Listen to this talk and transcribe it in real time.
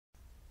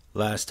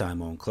Last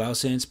time on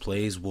Clousehands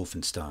Plays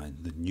Wolfenstein,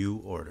 The New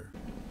Order.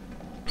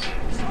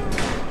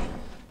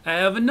 I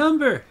have a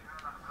number!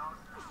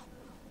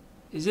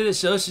 Is it a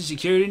social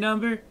security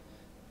number?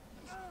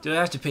 Do I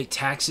have to pay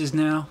taxes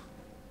now?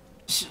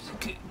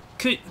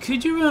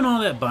 Could you run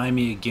all that by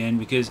me again?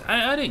 Because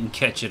I didn't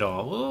catch it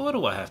all. What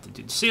do I have to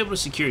do? Disable the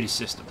security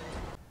system.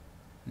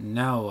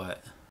 Now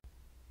what?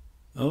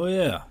 Oh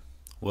yeah.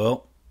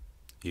 Well,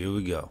 here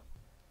we go.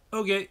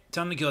 Okay,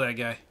 time to kill that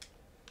guy.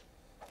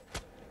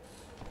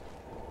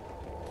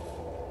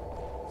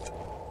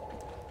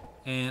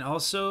 And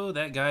also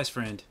that guy's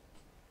friend.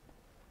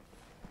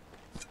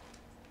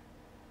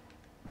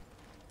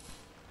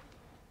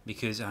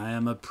 Because I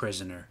am a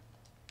prisoner.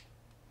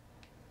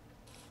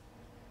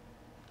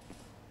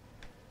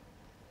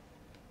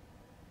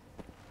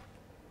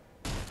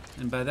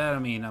 And by that I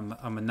mean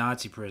I'm a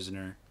Nazi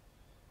prisoner.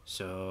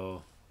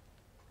 So,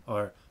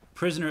 or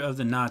prisoner of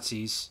the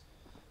Nazis.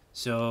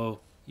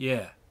 So,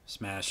 yeah,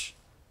 smash.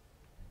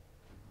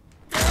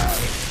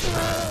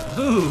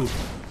 Ooh.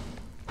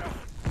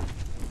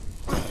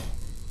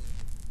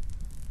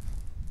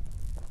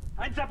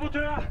 Ein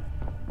Saboteur!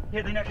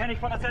 Hier, den erkenne ich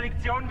von der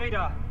Selektion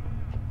wieder.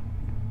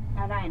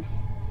 Nein,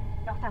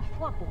 doch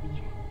davor,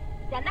 Bobby.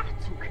 Der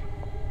Nachtzug.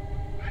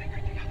 Meine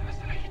Güte, ja, du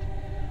hast recht.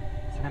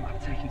 Seinem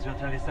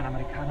Abzeichensurteil ist ein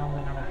Amerikaner und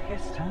ein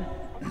Anarchist, hä?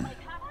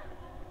 Amerikaner?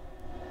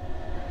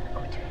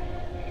 Gut.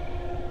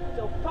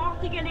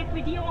 Sofortige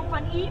Liquidierung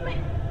von ihm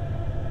und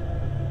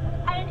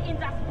allen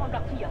Insassen von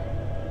Block 4.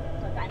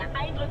 Sollte eine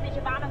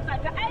eindrückliche Warnung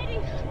sein für all die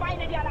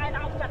Schweine, die an einen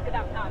Aufstand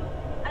gedacht haben.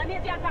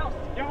 Alarmiert sie an Faust.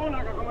 Jawohl,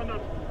 Herr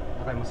Kommandant.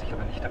 Dabei muss ich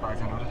aber nicht dabei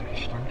sein, oder? Der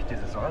Gestank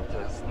dieses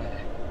Ortes. Nee.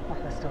 Mach,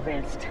 was du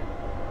willst.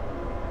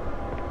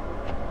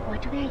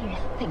 What were you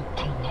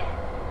thinking,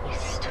 you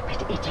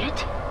stupid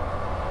idiot?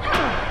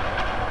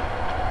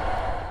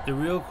 The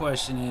real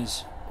question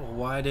is,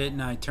 why didn't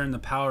I turn the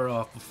power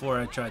off before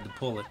I tried to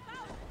pull it?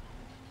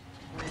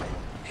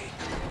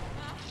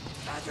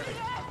 Battery!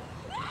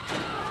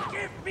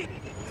 Give me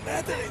the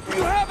battery!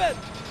 You have it!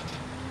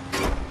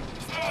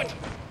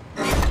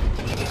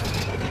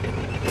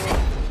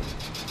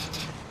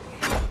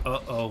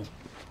 Uh-oh.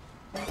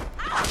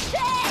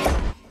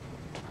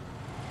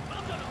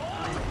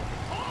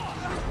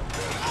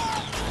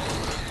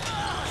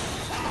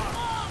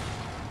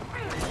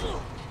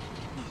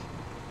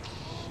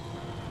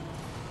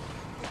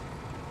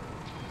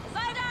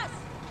 Soll das?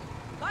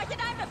 Leuchte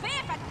dein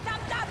Befehl,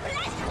 verdammter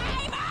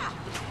Blecheimer!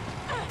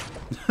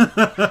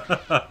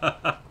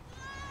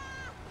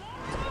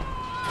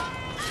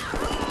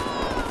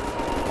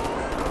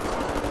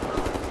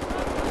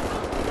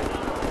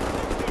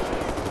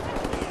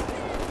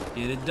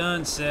 Get it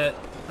done, Set.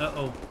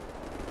 Uh-oh.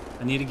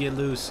 I need to get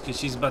loose, because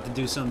she's about to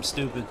do something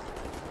stupid.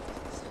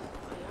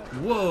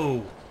 Whoa!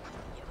 You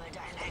will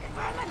die like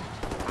vermin.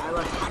 I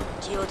will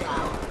hunt you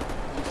down.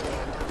 Until the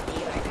end of the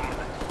earth, I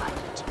will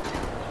fight.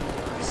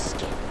 Your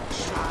skin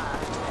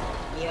charred.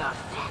 Your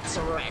fats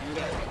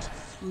rendered.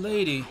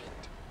 Lady.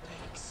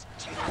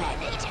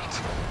 Exterminated.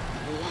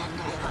 And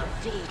I will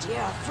feed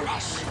your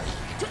flesh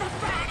to the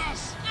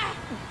furnace.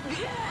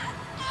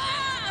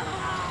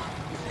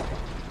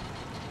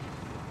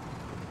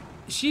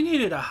 She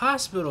needed a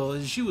hospital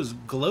and she was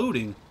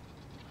gloating.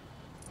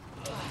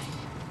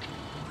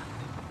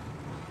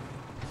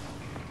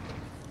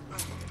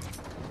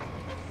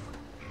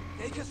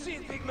 Take a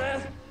seat, big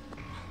man.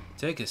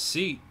 Take a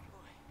seat.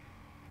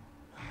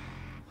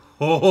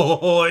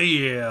 Oh,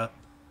 yeah.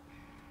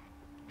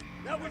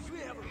 Now which we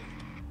have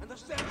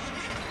understand?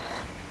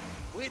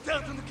 We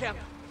return to the camp.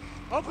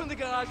 Open the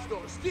garage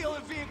door, steal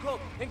a vehicle,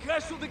 and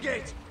crash through the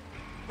gate.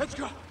 Let's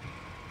go.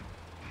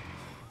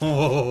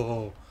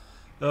 Oh.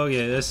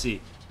 Okay, let's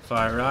see.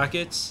 Fire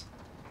rockets.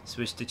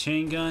 Switch to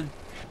chain gun.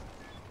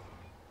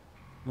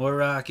 More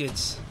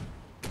rockets.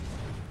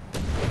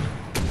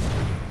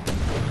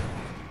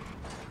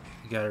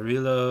 You gotta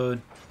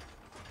reload.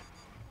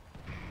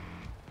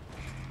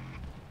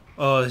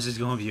 Oh, this is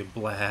gonna be a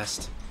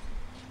blast.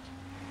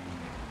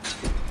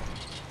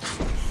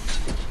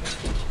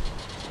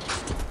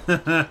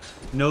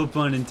 No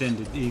pun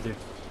intended either.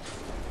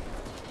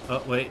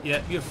 Oh, wait.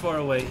 Yeah, you're far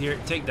away. Here,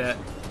 take that.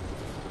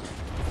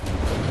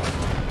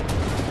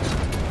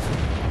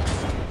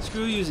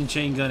 Screw using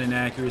chain gun and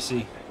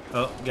accuracy.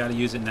 Oh, gotta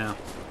use it now.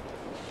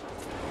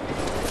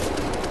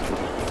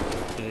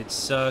 It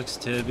sucks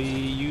to be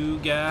you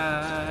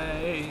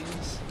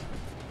guys.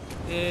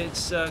 It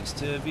sucks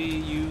to be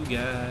you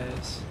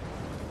guys.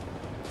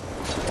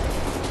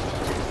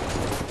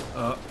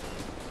 Oh.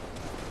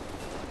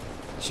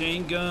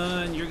 Chain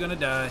gun, you're gonna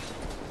die.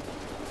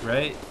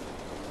 Right?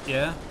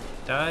 Yeah?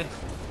 Die?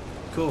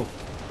 Cool.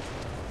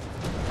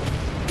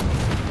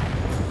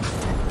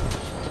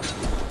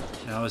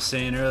 I was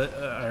saying earlier,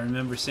 I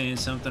remember saying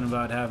something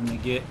about having to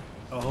get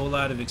a whole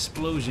lot of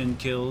explosion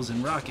kills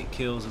and rocket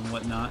kills and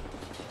whatnot.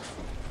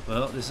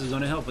 Well, this is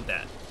going to help with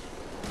that.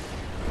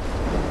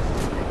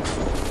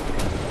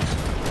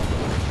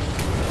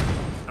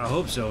 I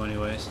hope so,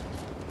 anyways.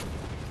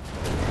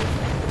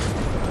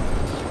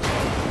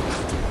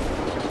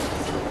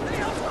 They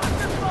have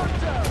rocket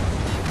launcher!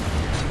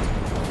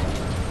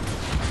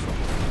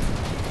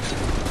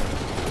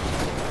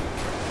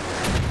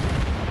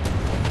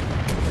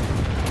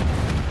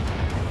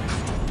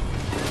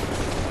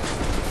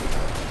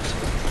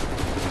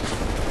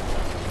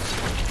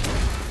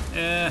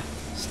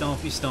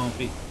 Stompy,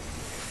 stompy.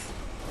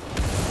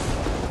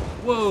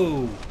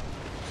 Whoa!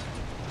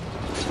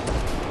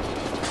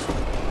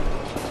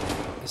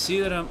 See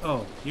that I'm...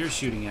 Oh, you're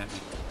shooting at me.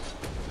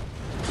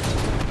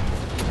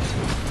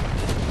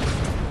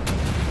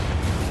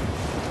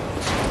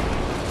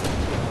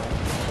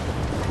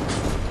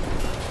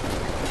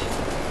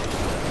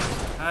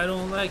 I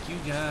don't like you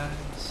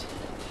guys.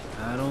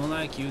 I don't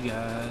like you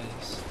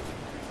guys.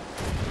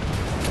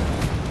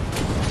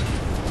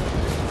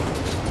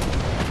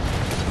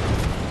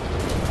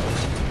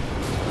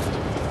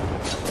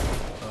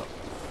 Oh.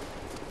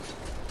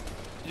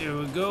 Here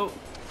we go.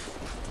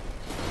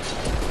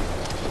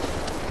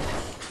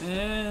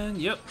 And,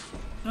 yep.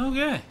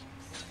 Okay.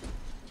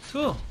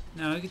 Cool.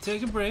 Now we can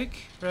take a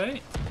break,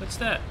 right? What's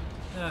that?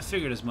 I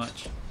figured as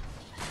much.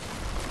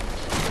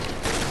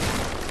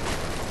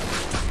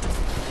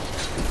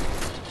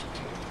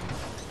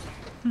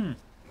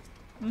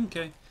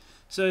 Okay.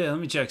 So yeah, let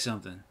me check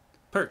something.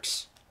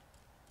 Perks.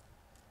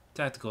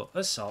 Tactical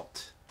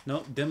assault.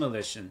 Nope,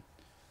 demolition.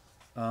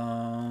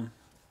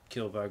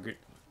 Killed by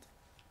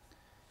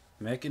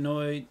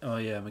mechanoid. Oh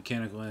yeah,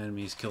 mechanical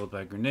enemies killed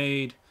by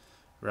grenade.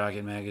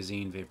 Rocket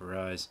magazine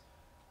vaporize.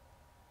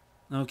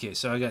 Okay,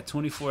 so I got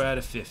 24 out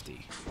of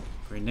 50.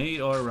 Grenade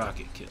or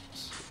rocket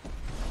kills.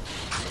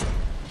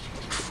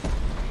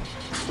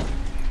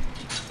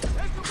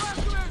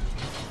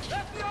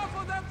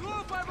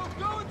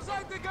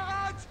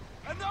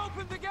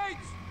 Open the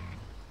gates!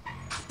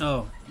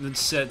 Oh, it's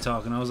Set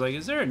talking. I was like,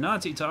 is there a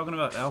Nazi talking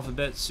about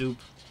alphabet soup?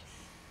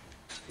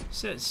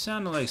 Set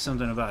sounded like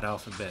something about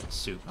alphabet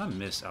soup. I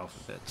miss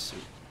alphabet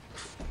soup.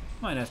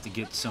 Might have to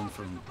get some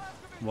from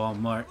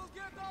Walmart.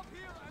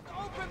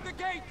 Open the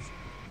gates!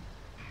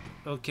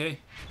 Okay.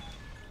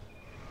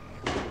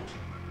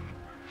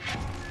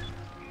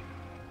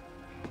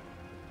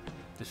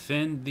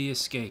 Defend the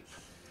escape.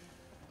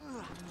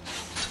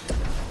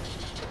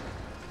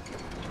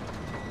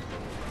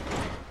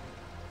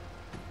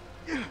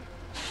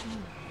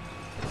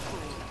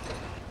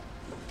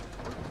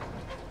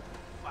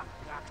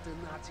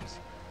 Nazis.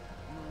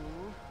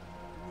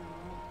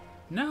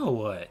 Now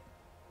what?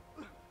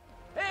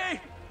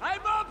 Hey! I'm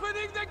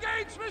opening the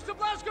gates, Mr.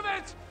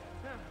 Blazkowicz!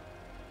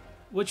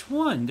 Which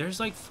one? There's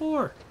like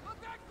 4.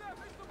 Look back there,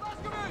 Mr.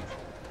 Blazkowicz!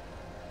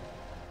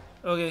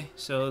 Okay,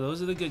 so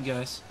those are the good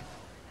guys.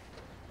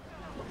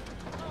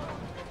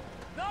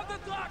 Not the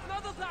truck,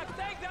 not the truck!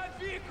 Take that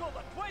vehicle!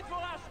 Wait for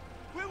us!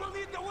 We will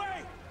lead the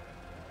way!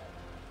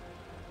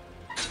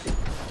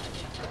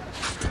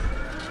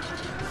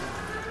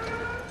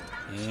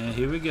 Yeah,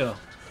 here we go.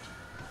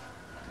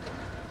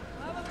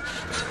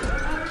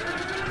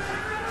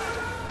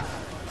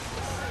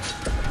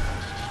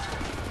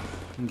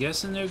 I'm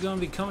guessing they're going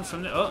to be coming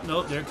from there. Oh,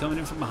 no, they're coming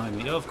in from behind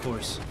me. Oh, of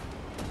course.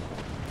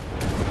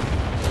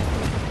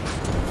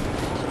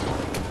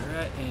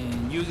 Alright,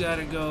 and you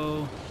gotta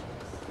go.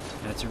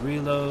 That's a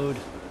reload.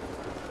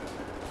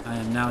 I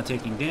am now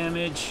taking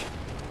damage.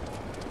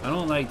 I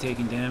don't like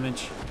taking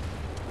damage.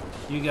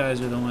 You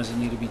guys are the ones that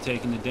need to be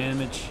taking the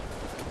damage.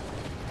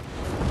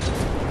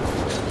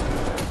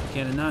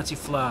 Can a Nazi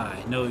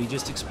fly? No, he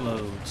just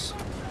explodes.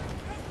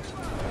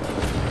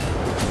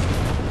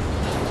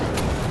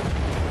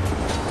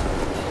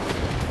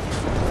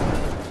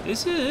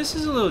 This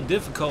is a little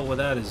difficult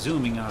without a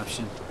zooming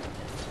option.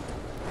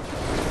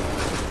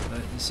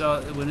 But you saw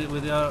it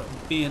without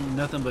being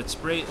nothing but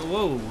spray.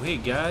 Whoa, hey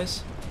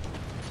guys.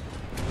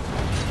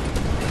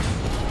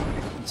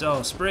 It's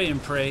all spray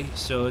and pray,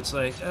 so it's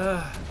like,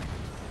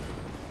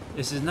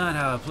 this is not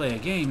how I play a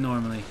game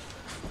normally.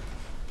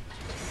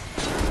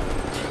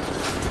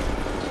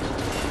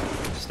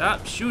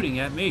 Stop shooting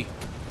at me.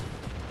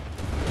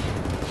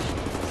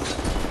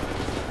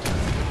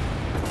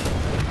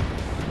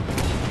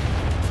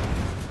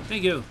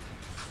 Thank you.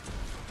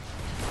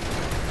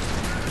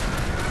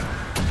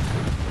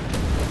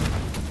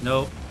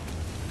 Nope.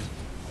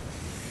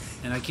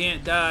 And I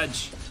can't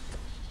dodge.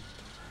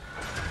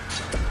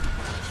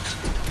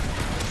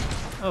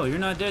 Oh, you're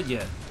not dead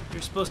yet.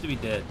 You're supposed to be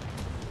dead.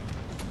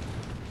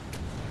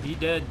 Are you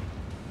dead?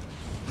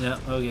 Yeah,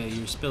 okay,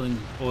 you're spilling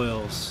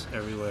oils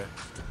everywhere.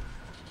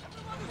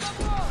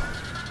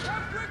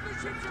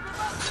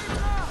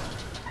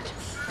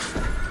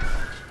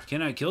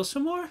 Can I kill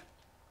some more?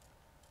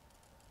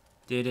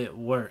 Did it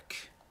work?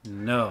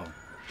 No.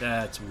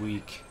 That's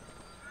weak.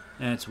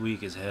 That's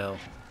weak as hell.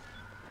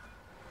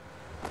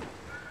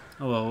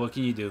 Oh well, what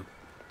can you do?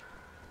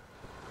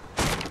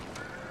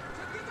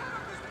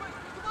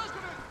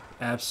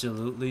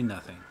 Absolutely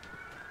nothing.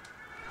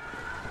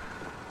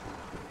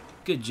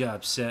 Good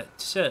job, Set.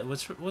 Set,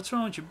 what's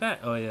wrong with your back?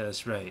 Oh yeah,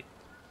 that's right.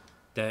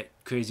 That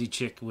crazy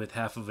chick with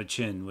half of a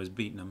chin was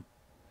beating him.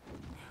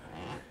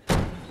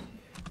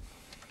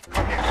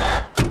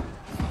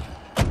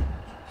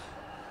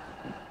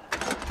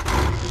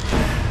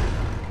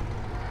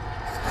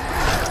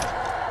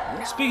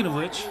 Speaking of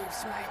which,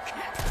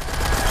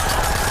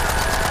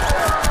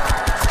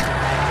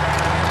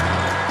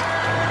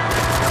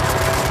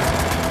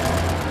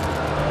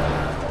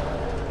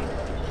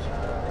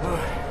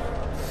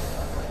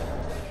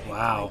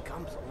 Wow. make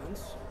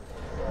compliments,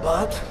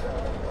 but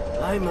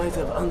I might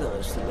have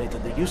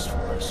underestimated the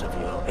usefulness of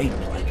your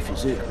ape-like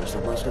physique,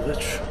 Mr.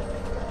 Blaskovich.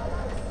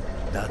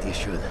 That you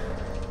should.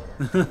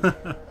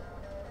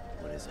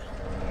 What is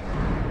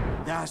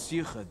it? Das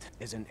Yichud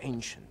is an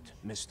ancient,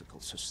 mystical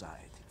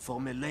society.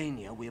 For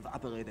millennia, we have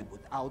operated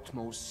with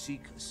utmost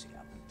secrecy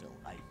up until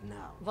right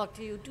now. What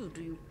do? Do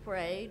you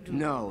pray?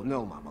 No,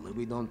 Mamale,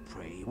 we don't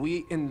pray.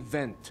 We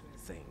invent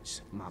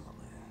things, Mamale.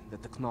 The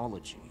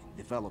technology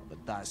developed by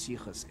Das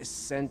Yichud is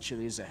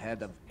centuries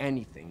ahead of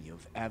anything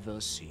you've ever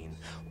seen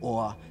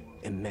or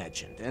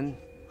imagined, and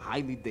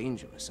highly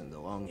dangerous in the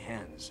wrong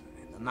hands.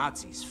 And the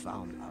Nazis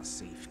found our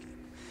safekeeping.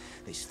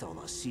 They stole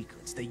our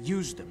secrets. They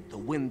used them to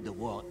win the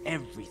war.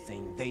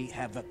 Everything they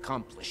have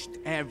accomplished,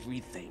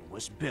 everything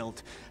was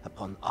built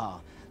upon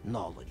our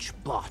knowledge.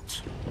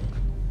 But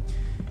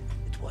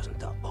it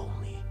wasn't our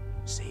only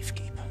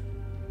safekeeper.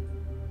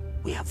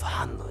 We have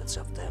hundreds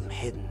of them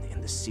hidden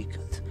in the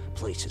secret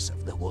places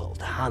of the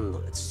world.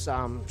 Hundreds,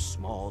 some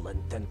small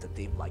and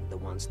tentative like the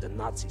ones the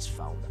Nazis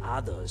found.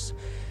 Others,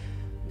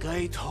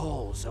 great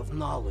halls of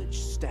knowledge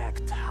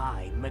stacked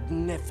high,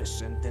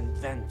 magnificent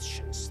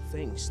inventions,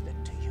 things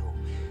that to you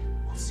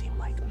will seem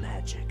like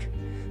magic.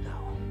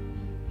 Now,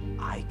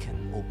 I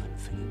can open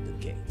for you the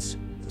gates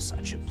to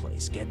such a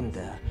place. Getting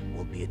there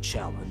will be a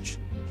challenge.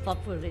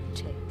 What will it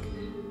take?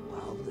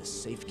 Well, the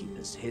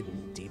safekeeper's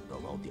hidden deep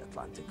below the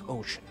Atlantic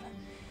Ocean.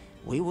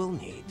 We will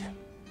need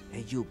a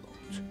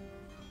U-boat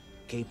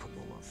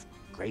capable of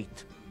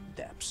great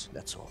depths,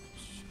 that's all.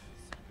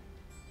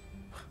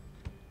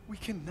 We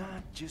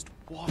cannot just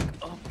walk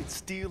up and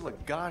steal a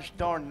gosh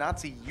darn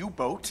Nazi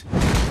U-boat.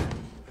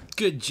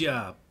 Good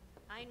job.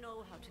 I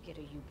know how to get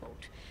a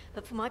U-boat,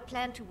 but for my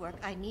plan to work,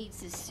 I need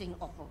this thing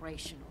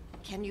operational.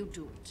 Can you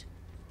do it?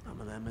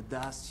 I'm a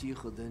Das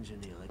Yichud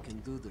engineer. I can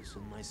do this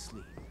in my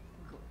sleep.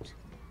 Good.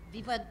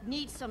 We will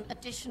need some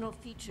additional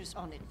features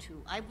on it,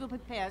 too. I will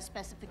prepare a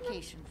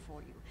specification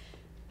for you.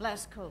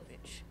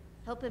 Blaskovich,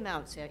 help him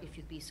out, sir, if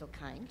you'd be so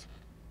kind.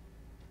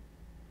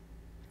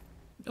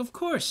 Of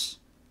course.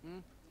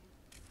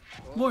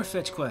 More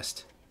fetch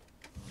quest.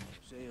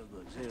 Sehr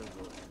good, sehr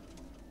good.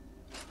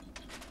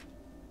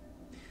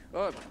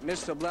 Oh,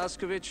 Mr.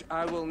 Blaskovich,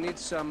 I will need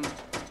some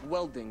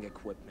welding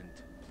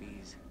equipment,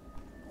 please.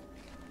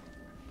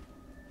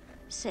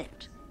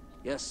 Set.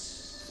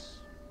 Yes.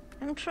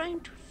 I'm trying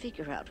to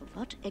figure out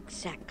what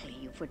exactly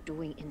you were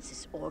doing in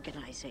this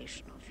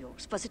organization of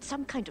yours. Was it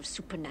some kind of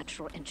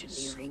supernatural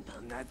engineering?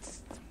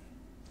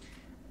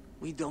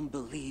 We don't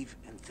believe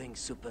in things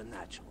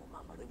supernatural,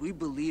 Mama. We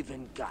believe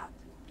in God.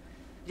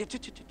 The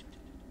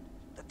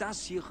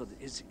Das Yichud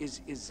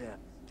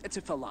it's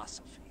a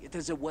philosophy. It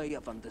is a way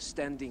of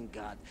understanding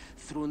God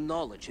through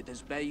knowledge. It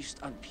is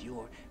based on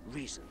pure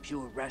reason,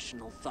 pure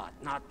rational thought,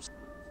 not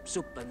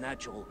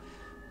supernatural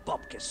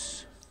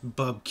bupkis.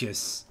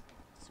 Bubkiss.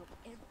 So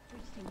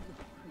everything you've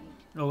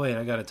created, Oh wait,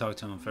 I gotta talk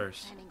to him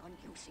first. planning on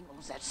using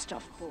all that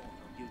stuff for?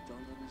 You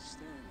don't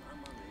understand,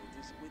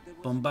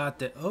 Mama.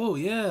 Bombate. Oh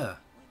yeah.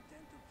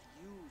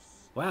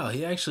 Wow,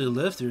 he actually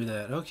lived through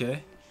that.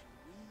 Okay.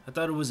 I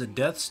thought it was a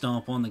death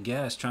stomp on the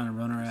gas trying to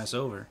run her ass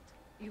over.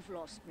 You've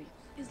lost me.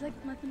 It's like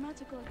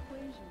mathematical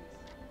equations.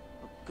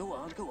 Go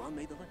on,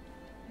 Madeline.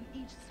 And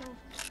each solved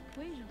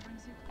equation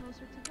brings you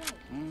closer to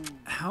God.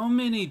 How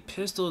many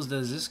pistols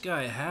does this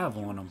guy have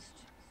on him?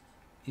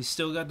 He's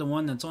still got the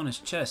one that's on his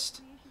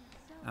chest.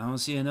 I don't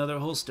see another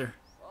holster.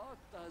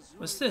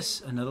 What's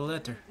this? Another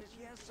letter.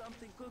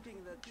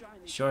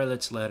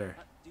 Charlotte's letter.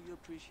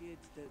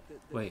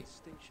 Wait.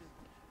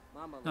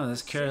 No,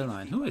 that's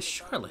Caroline. Who is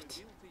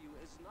Charlotte?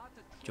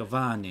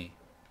 Giovanni.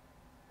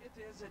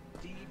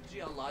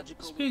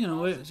 Speaking of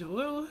which,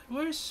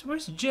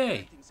 where's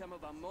Jay?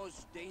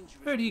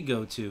 Where'd he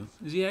go to?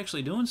 Is he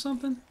actually doing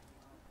something?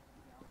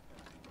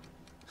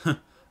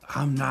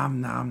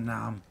 Nom nom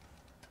nom.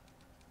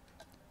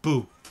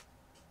 Boo.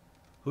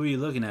 Who are you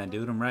looking at,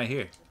 dude? I'm right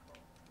here.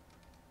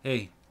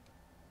 Hey.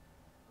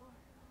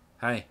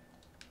 Hi.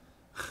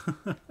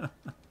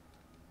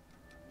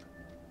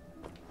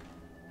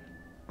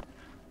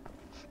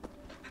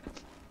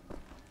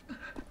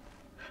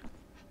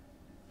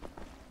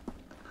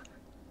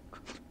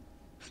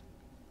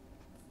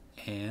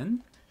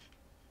 Anne?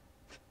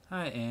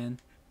 Hi, Anne.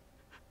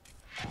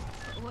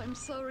 Oh, I'm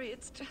sorry,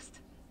 it's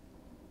just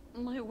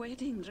my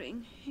wedding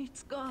ring.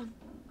 It's gone.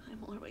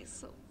 I'm always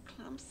so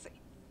clumsy.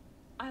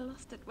 I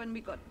lost it when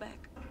we got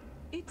back.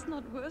 It's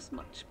not worth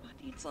much, but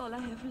it's all I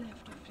have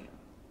left of you.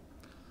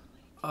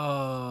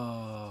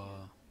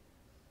 Oh.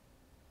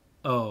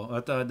 Oh, I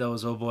thought that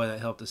was old boy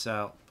that helped us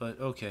out, but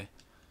okay.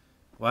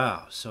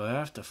 Wow, so I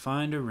have to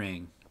find a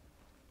ring.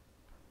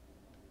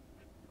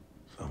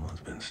 Someone's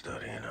been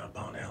studying up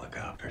on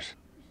helicopters.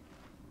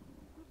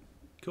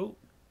 Cool.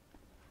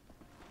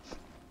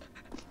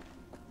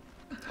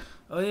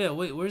 Oh yeah,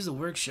 wait, where's the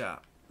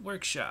workshop?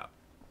 Workshop.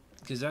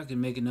 Because I can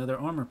make another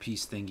armor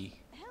piece thingy.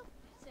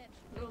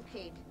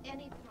 Locate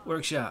any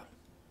Workshop.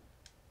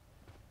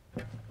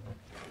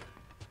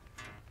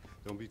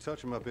 Don't be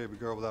touching my baby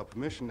girl without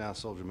permission now,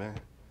 soldier man.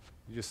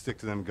 You just stick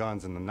to them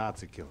guns and the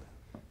Nazi killing.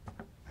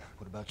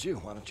 What about you?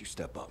 Why don't you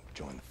step up,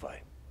 join the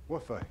fight?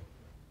 What fight?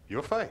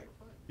 Your fight?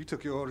 You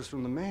took your orders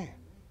from the man.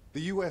 The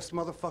U.S.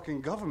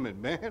 motherfucking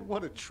government, man.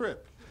 What a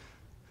trip.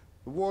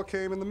 The war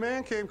came and the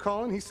man came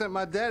calling. He sent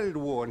my daddy to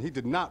war and he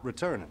did not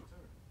return him.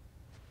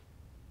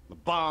 The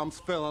bombs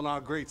fell on our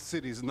great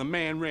cities and the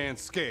man ran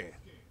scared.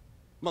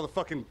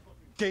 Motherfucking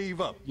gave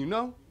up, you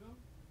know?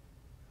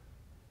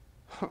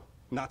 Huh.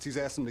 Nazis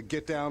asked him to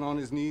get down on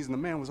his knees and the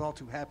man was all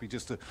too happy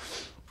just to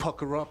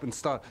pucker up and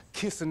start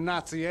kissing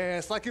Nazi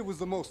ass like it was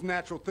the most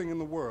natural thing in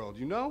the world,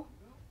 you know?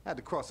 I had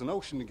to cross an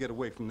ocean to get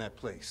away from that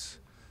place.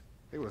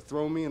 They would have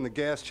thrown me in the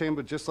gas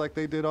chamber just like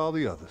they did all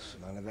the others.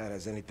 None of that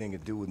has anything to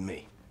do with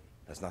me.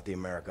 That's not the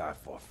America I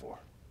fought for.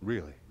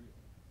 Really?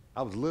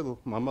 I was little.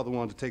 My mother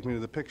wanted to take me to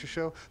the picture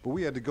show, but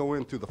we had to go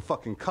in through the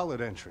fucking colored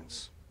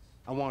entrance.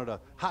 I wanted a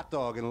hot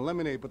dog and a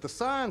lemonade, but the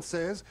sign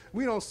says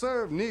we don't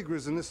serve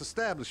Negroes in this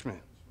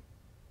establishment.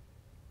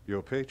 You're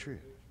a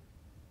patriot?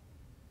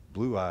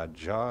 Blue-eyed,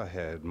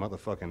 jarhead,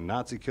 motherfucking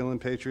Nazi-killing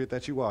patriot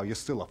that you are. You're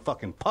still a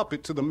fucking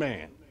puppet to the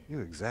man.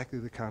 You're exactly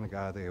the kind of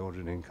guy they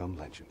ordered in come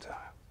lynching time.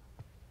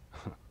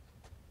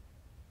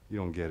 You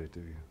don't get it,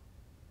 do you?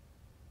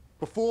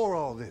 Before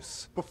all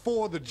this,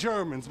 before the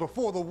Germans,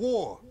 before the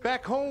war,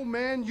 back home,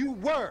 man, you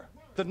were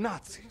the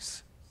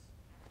Nazis.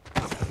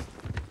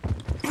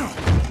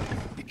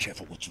 Be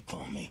careful what you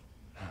call me.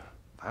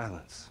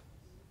 Violence.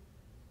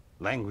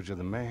 Language of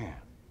the man.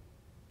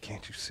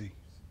 Can't you see?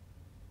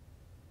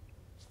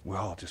 We're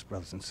all just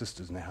brothers and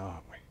sisters now,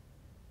 aren't we?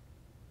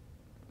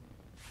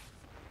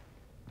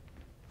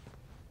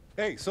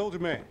 Hey, soldier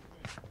man.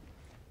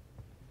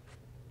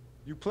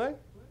 You play?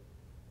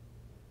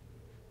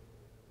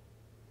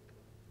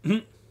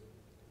 Pretty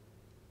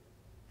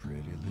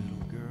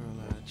little girl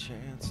I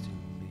chanced to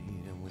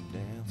meet and we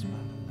danced by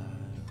the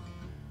light.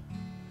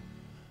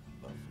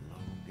 Buffalo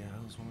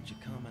gals, won't you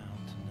come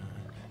out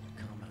tonight?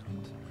 Come out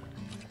tonight.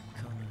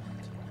 Come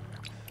out tonight.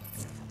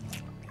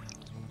 Buffalo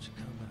gals, won't you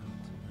come out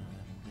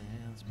tonight and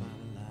dance by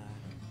the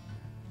light?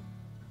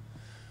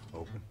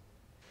 Open.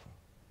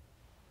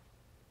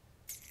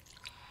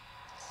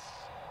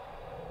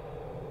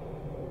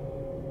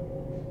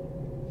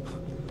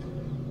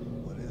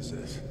 What is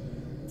this?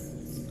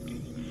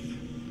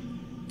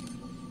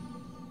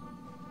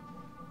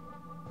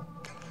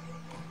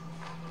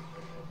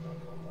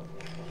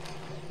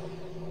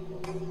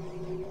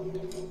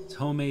 It's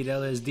homemade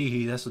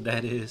LSD, that's what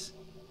that is.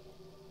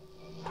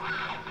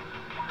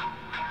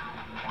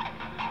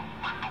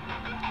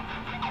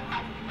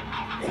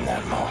 In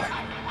that moment,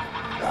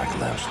 I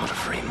glimpsed what a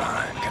free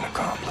mind can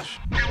accomplish.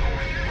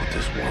 What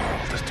this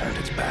world has turned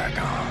its back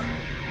on.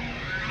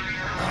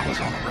 I was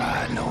on a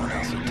ride no one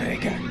else had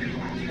taken,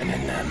 and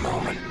in that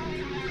moment,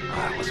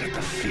 I was at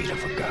the feet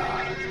of a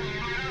god.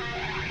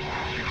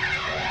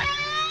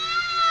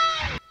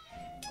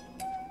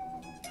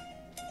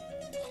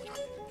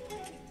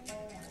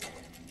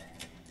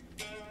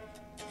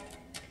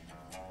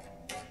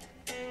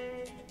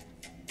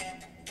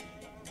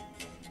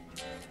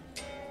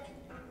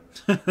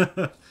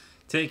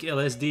 Take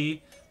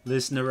LSD,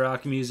 listen to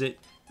rock music,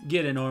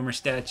 get an armor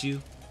statue.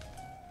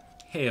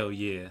 Hell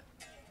yeah.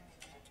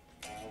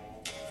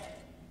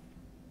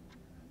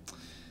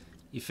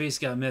 Your face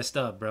got messed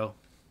up, bro.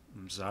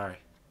 I'm sorry.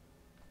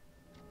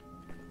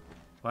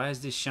 Why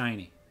is this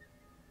shiny?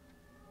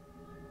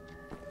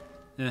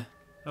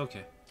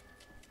 Okay.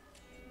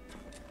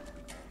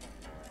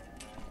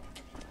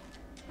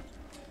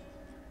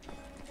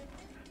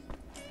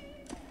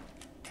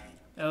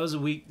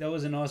 That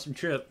was an awesome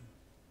trip.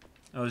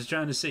 I was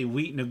trying to say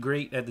wheat and a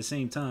grate at the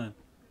same time.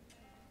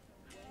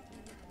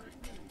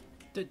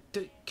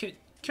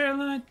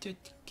 Caroline,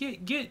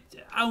 get.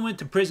 I went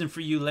to prison for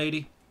you,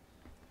 lady.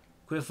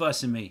 Quit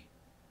fussing me.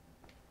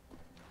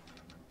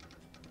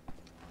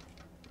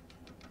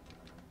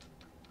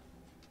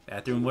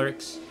 Bathroom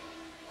works.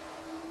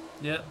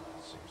 Yep.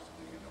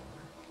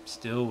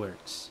 Still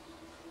works.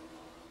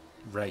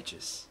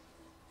 Righteous.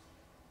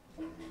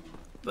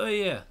 But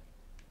yeah.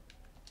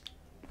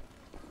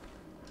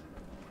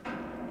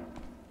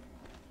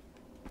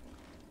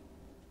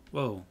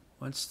 Whoa,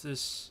 what's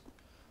this?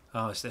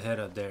 Oh, it's the head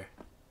up there.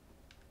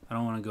 I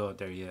don't want to go up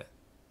there yet.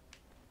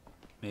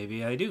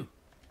 Maybe I do.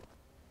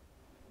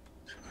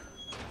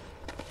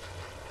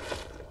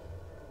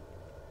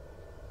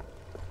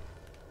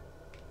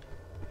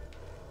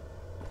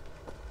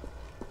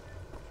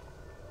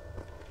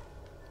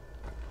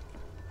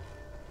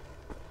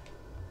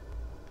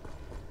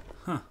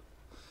 Huh.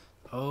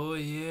 Oh,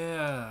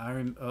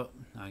 yeah. Oh,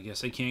 I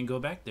guess I can't go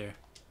back there.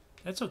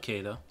 That's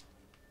okay, though.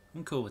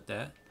 I'm cool with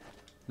that.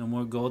 No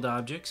more gold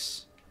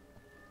objects.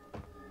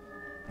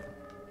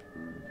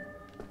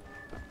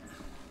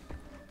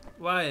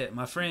 Wyatt,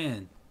 my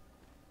friend.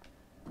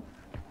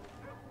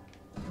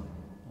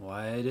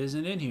 Wyatt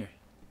isn't in here.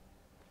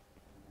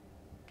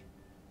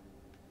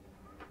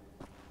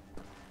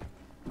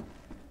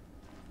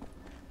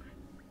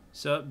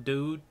 Sup,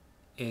 dude?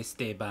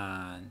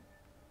 Esteban.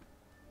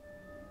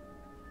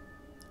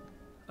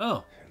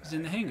 Oh, he's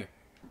in the hangar.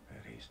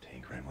 That East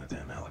Tinker whispering with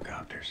them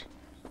helicopters.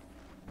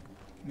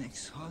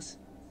 Makes us.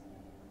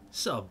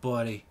 Sup,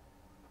 buddy?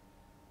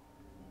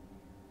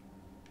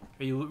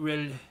 Are you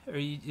ready?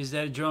 Is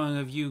that a drawing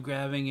of you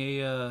grabbing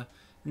a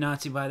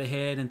Nazi by the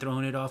head and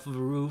throwing it off of a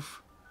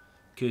roof?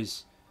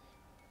 Cause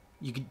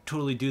you could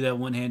totally do that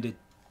one-handed.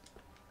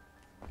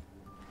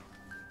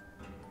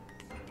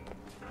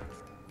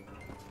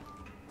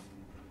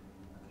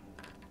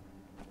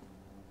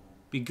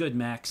 Be good,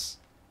 Max.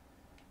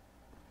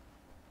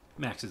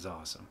 Max is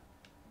awesome.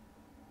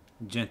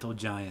 Gentle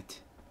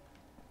giant.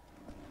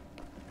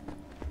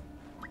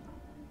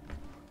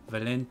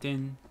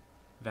 Valentine.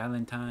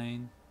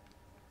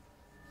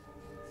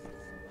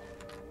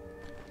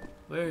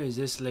 Where is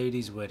this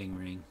lady's wedding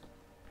ring?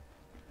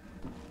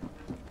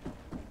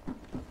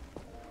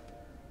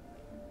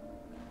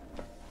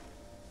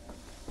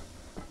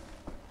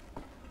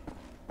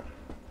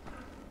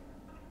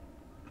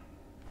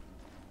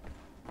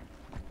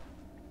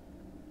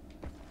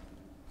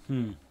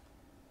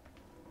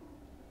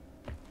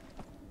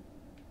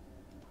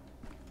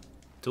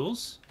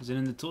 Tools? Is it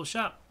in the tool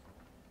shop?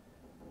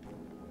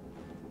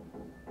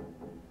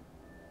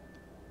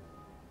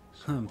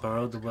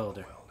 Borrowed the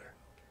welder.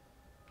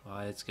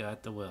 Wyatt's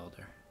got the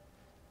welder.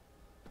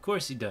 Of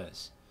course he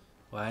does.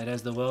 Wyatt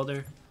has the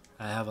welder.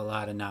 I have a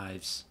lot of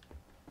knives.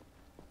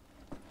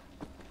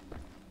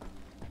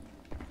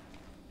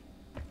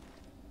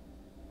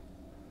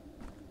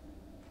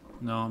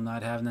 No, I'm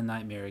not having a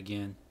nightmare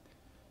again.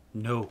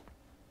 No.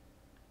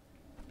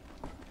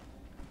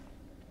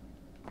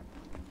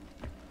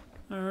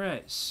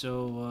 Alright,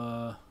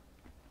 so,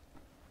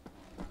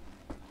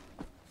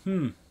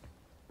 I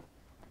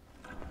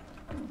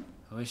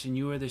wish I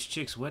knew where this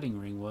chick's wedding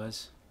ring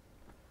was.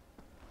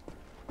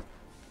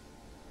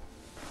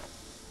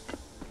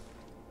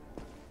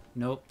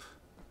 Nope.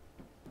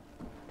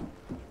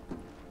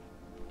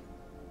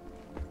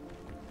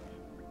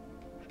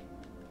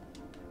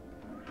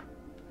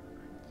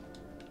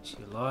 She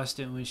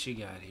lost it when she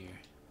got here.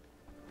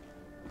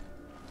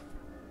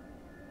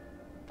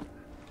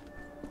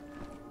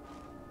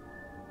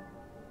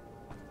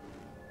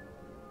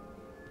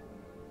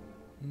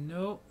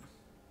 Nope.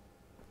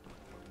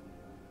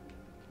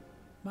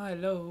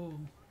 Milo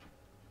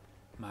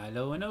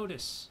and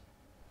Otis.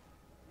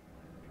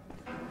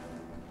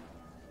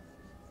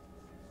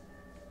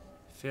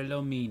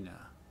 Philomena,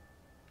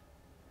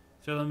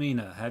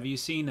 have you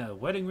seen a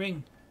wedding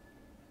ring?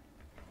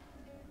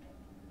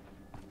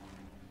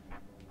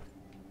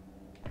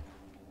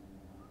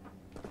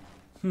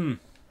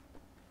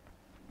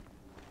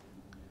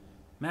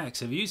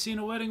 Max, have you seen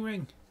a wedding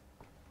ring?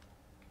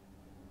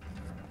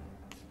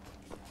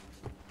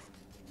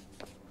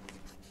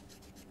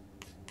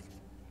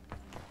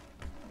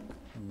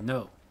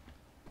 No.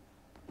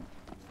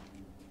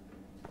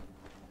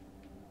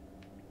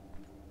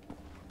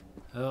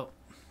 Oh.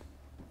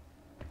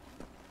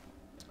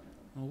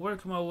 I'll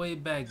work my way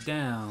back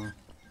down.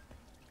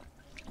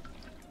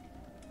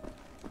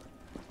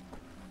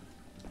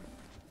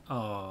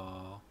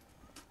 Oh.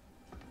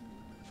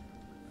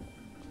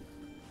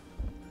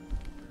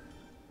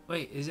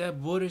 Wait, is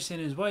that Borders and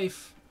his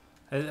wife?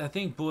 I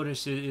think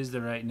Borders is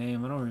the right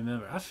name. I don't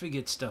remember. I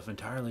forget stuff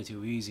entirely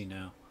too easy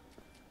now.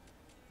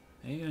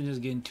 Maybe I'm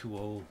just getting too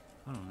old.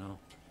 I don't know.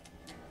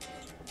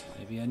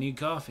 Maybe I need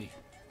coffee.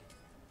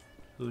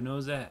 Who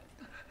knows that?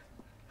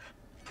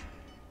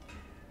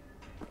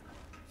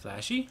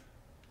 Flashy?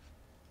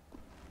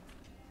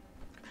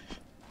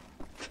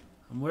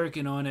 I'm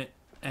working on it,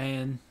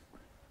 and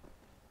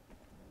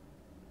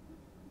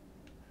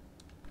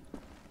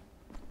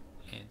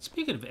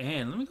speaking of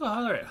Anne, let me go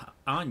holler at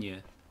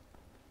Anya.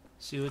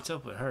 See what's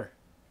up with her.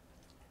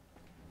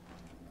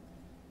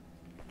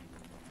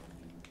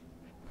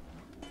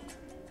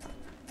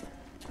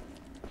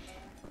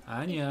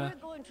 Anya.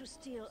 If we're going to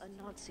steal a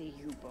Nazi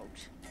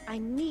U-boat, I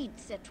need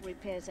Set to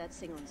repair that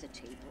thing on the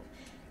table.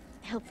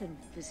 Help him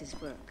with his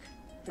work,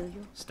 will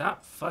you?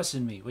 Stop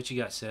fussing me. What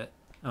you got, Set?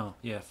 Oh,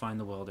 yeah, find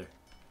the welder.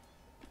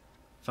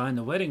 Find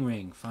the wedding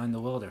ring. Find the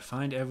welder.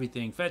 Find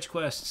everything. Fetch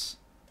quests.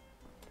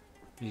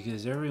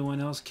 Because everyone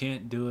else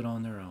can't do it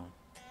on their own.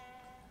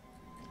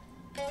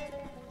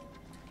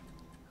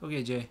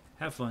 Okay, Jay.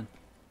 Have fun.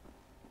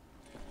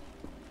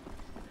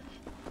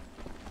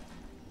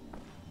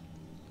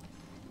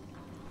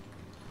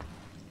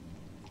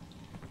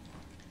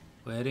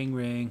 Wedding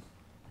ring.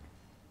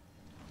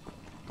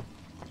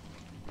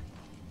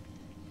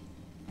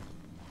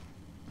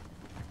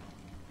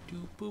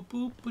 Doop boop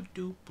boop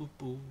doop boop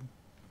boop.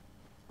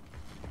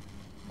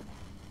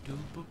 Doop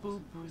boop boop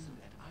boop.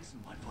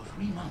 Eisenwald for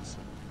 3 months,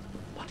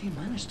 but he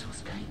managed to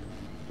escape.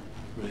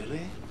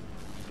 Really?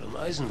 From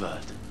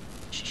Eisenwald?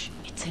 Shh,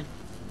 it's him.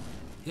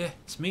 Yeah,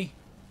 it's me.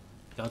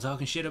 Y'all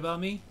talking shit about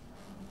me?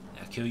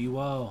 I'll kill you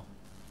all.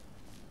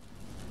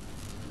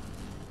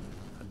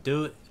 I'll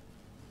do it.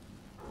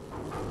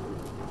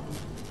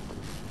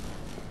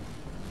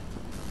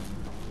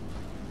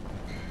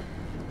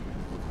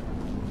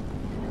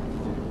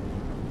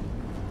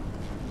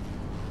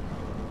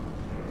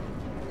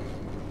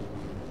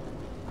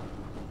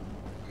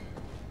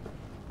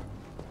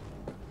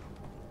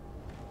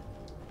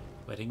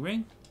 Wedding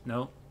ring?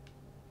 No.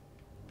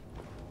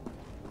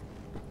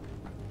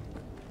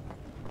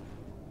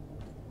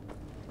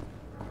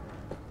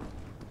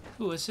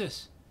 Ooh, what's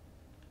this?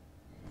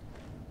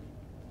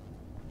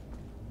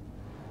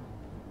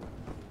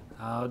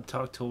 I'll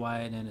talk to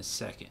Wyatt in a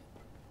second.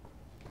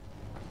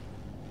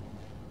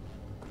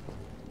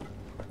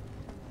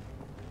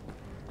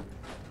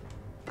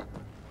 The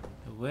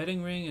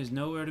wedding ring is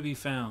nowhere to be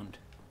found.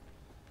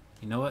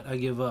 You know what? I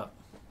give up.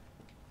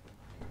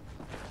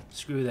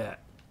 Screw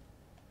that.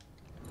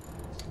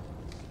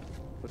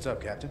 What's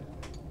up, Captain?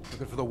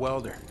 Looking for the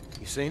welder.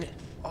 You seen it?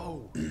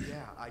 Oh,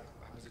 yeah. I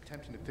was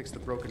attempting to fix the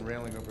broken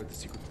railing over at the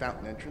secret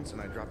fountain entrance,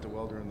 and I dropped a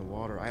welder in the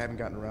water. I haven't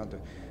gotten around to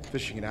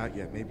fishing it out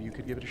yet. Maybe you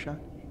could give it a shot?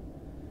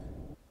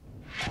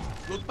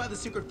 Look by the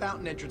secret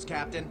fountain entrance,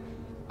 Captain.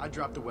 I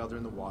dropped a welder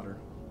in the water.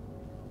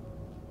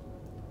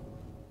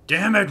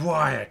 Damn it,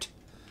 Wyatt!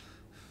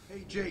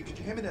 Hey, Jay, could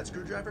you hand me that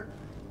screwdriver?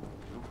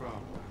 No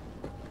problem.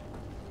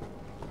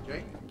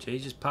 Jay? Jay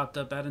just popped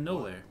up out of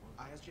nowhere.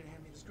 I asked you to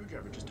hand me the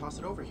screwdriver. Just toss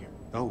it over here.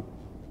 Oh,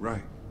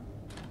 right.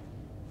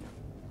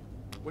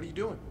 What are you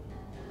doing?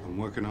 I'm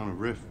working on a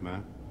riff,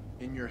 man.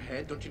 In your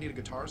head? Don't you need a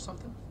guitar or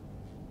something?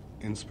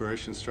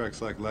 Inspiration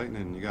strikes like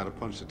lightning. You gotta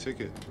punch the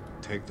ticket.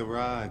 Take the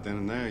ride then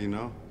and there, you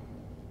know?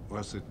 Or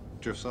else it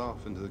drifts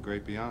off into the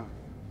great beyond.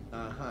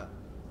 Uh-huh.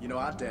 You know,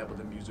 I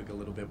dabbled in music a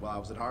little bit while I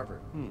was at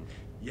Harvard.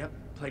 Yep,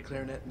 played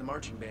clarinet in the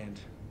marching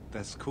band.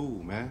 That's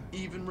cool, man.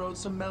 Even wrote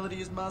some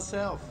melodies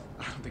myself.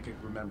 I don't think I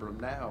can remember them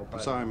now, but...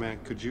 I'm sorry, man.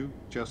 Could you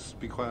just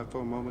be quiet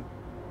for a moment?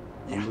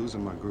 Yeah. I'm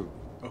losing my group.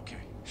 Okay.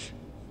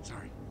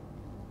 Sorry.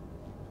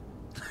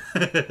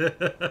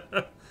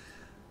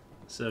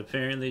 So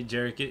apparently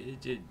Jay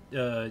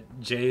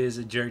is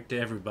a jerk to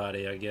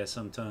everybody, I guess,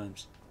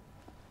 sometimes.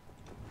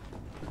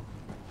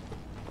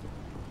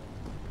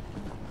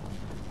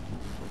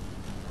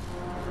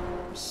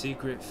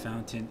 Secret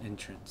fountain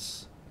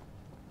entrance.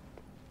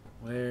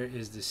 Where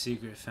is the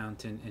secret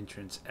fountain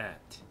entrance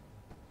at?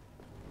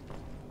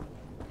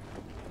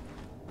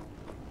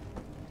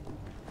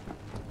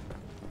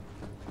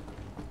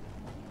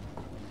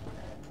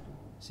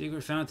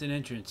 Secret fountain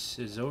entrance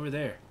is over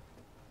there.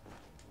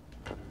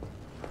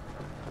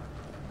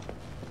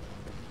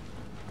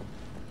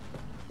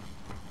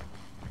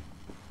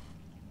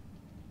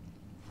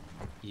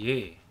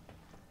 Yeah.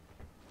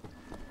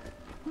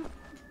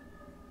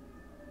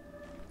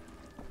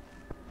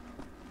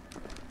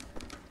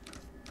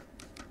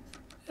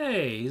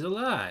 Hey, he's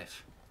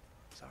alive.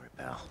 Sorry,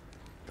 pal.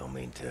 Don't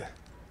mean to,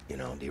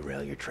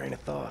 derail your train of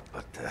thought,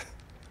 but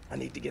I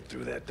need to get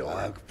through that door.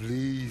 Doc,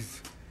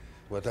 please.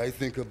 What I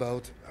think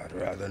about, I'd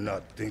rather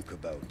not think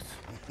about.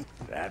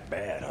 That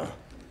bad, huh?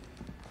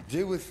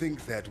 Jay would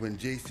think that when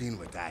Jay seen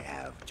what I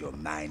have, your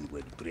mind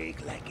would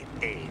break like an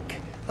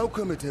egg. How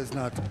come it has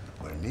not?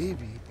 Or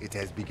maybe it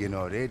has begun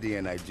already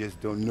and I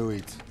just don't know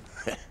it.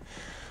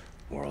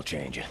 World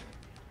changing.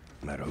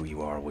 No matter who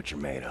you are or what you're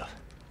made of.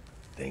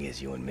 Thing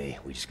is, you and me,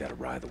 we just gotta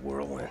ride the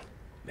whirlwind.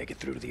 Make it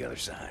through to the other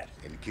side.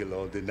 And kill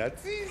all the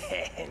Nazis?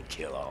 And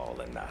kill all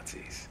the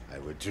Nazis. I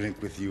would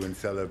drink with you in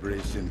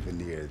celebration,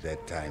 Veneer,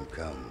 that time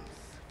comes.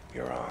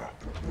 You're on.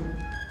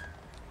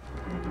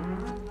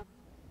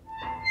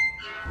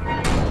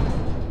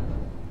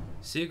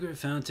 Secret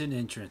fountain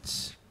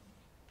entrance.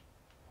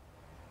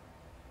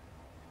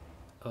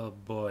 Oh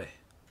boy.